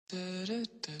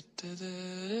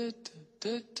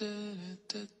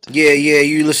Yeah,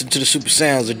 you listen to the super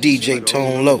sounds of DJ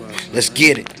Tone Low. Let's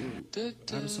get it.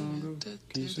 How the song go?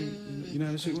 Can you sing it? You know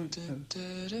how the shit went?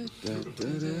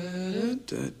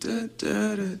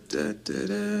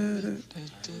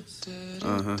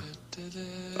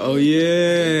 Oh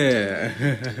yeah.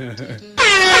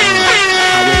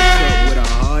 I woke up with a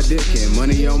hard dick and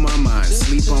money on my mind.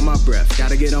 Sleep on my breath,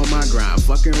 gotta get on my grind.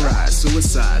 Fucking ride,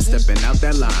 suicide, stepping out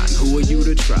that line. Who are you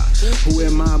to try? Who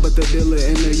am I but the dealer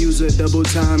and the user? Double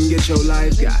time, get your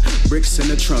life. Got bricks in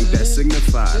the trunk that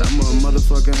signified I'm a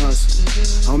motherfucking hustler.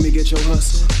 Homie, get your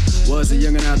hustle. Was a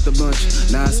youngin' out the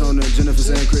bunch. Now it's on the Jennifer's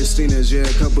and Christina's. Yeah,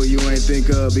 a couple you ain't think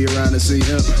of. Be around to see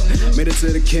him. Made it to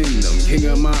the kingdom, king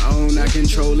of my own. I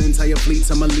control entire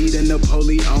fleets. I'm a lead in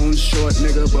Napoleon. Short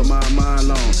nigga, but my mind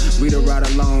long. Read or ride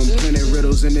alone. Plenty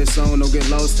riddles in this song. Don't get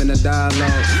lost in the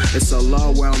dialogue. It's a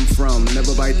law where I'm from.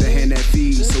 Never bite the hand that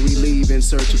feeds. So we leave in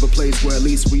search of a place where at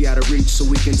least we out of reach. So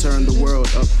we can turn the world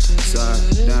upside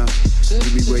down.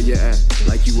 You be where you at,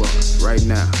 like you are right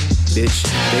now. Bitch,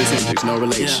 Daze Hendrix, no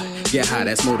relation. Get high,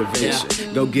 that's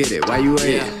motivation. Go get it, why you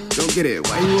waiting? Go get it,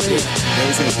 why you waiting?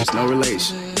 Daze Hendrix, no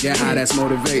relation. Get high, that's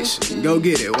motivation. Go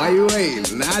get it, why you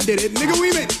waiting? I did it, nigga,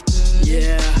 we made it.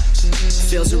 Yeah,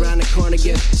 feels around the corner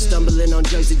again. Stumbling on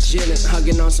jugs of gin and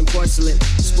hugging on some porcelain.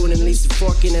 Spooning leaves to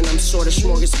forking and I'm sorta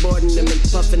smorgasbording them and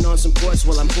puffing on some ports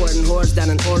while I'm porting whores down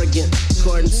in Oregon.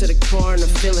 According to the coroner,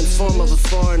 feeling form of a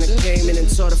foreigner. Came in and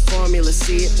saw the formula,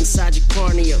 see it inside your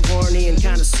cornea. Horny and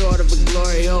kinda sort of a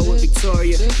glory hole with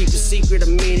Victoria. Keep a secret of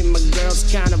meeting my girl's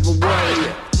kind of a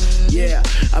warrior. Yeah,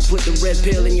 I put the red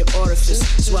pill in your orifice.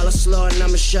 Swallow slow and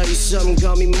I'ma show you something,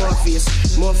 call me Morpheus.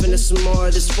 Morphing to some more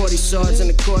of this 40 swords and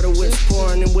a quarter whips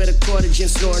pouring. And with a cortigen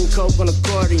snorting coke on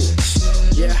accordions.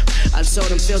 Yeah, I told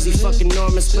them filthy fucking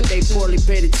enormous, but they poorly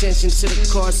paid attention to the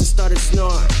chorus and started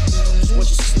snoring. Want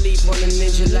you sleep on a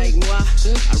ninja like moi?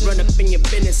 I run up in your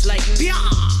business like Pia.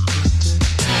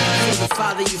 Feel the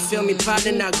father, you feel me,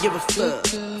 partner, now give a fuck.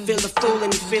 Feel the fool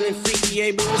and you feeling freaky,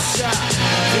 hey, but what's up?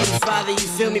 Feel the father, you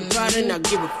feel me, partner, now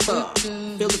give a fuck.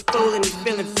 Feel the fool and you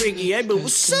feeling freaky, hey, but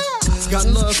what's up? Got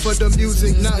love for the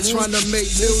music, not trying to make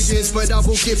millions, but I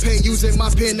will get paid using my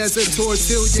pen as a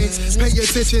tortillion. Pay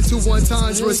attention to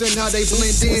one-timers and how they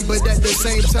blend in, but at the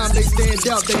same time they stand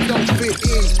out, they don't fit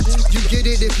in. You get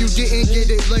it if you didn't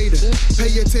get it later.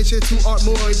 Pay attention to art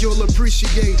more and you'll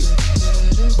appreciate it.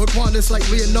 But Quanda's like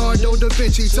Leonardo da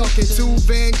Vinci talking to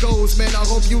Van Goghs. Man, I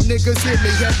hope you niggas hear me.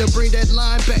 Had to bring that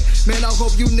line back. Man, I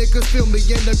hope you niggas feel me.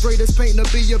 And the greatest painter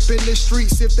be up in the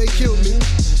streets if they kill me.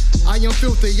 I am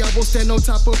filthy, I will stand on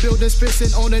top of buildings,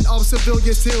 pissing on and off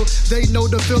civilians till they know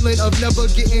the feeling of never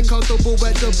getting comfortable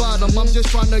at the bottom. I'm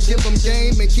just trying to give them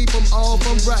game and keep them all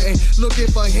from writing. Looking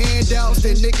for handouts,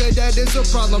 then nigga, that is a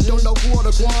problem. Don't know who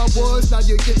ArtOfQuan was, now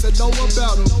you get to know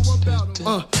about him.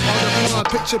 ArtOfQuan,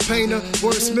 picture painter,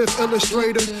 wordsmith,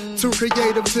 illustrator, too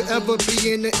creative to ever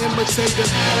be an imitator.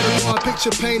 ArtOfQuan,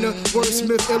 picture painter,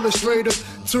 wordsmith, illustrator,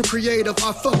 too creative.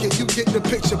 I fuck it, you get the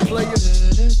picture, player.